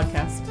Dog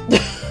podcast.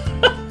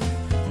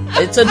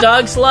 It's a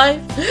dog's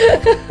life.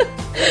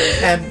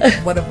 And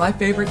one of my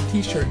favorite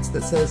t-shirts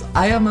that says,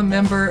 I am a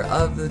member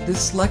of the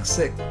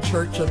Dyslexic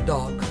Church of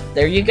Dog.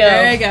 There you go.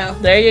 There you go.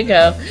 There you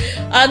go.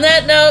 On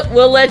that note,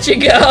 we'll let you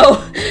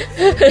go.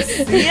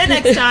 See you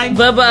next time.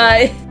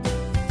 Bye-bye.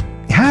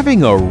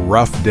 Having a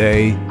rough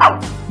day?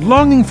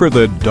 Longing for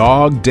the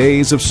dog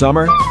days of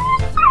summer?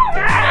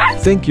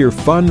 Think your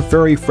fun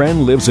furry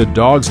friend lives a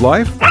dog's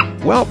life?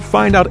 Well,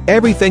 find out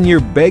everything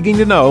you're begging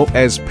to know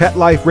as Pet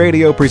Life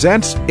Radio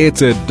presents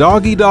It's a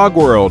Doggy Dog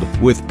World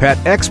with pet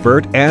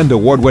expert and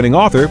award-winning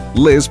author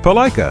Liz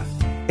Palaika.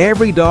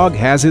 Every dog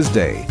has his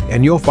day,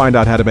 and you'll find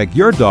out how to make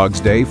your dog's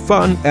day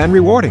fun and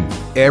rewarding.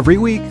 Every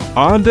week,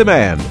 on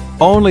demand,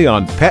 only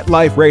on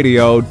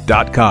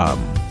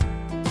PetLifeRadio.com.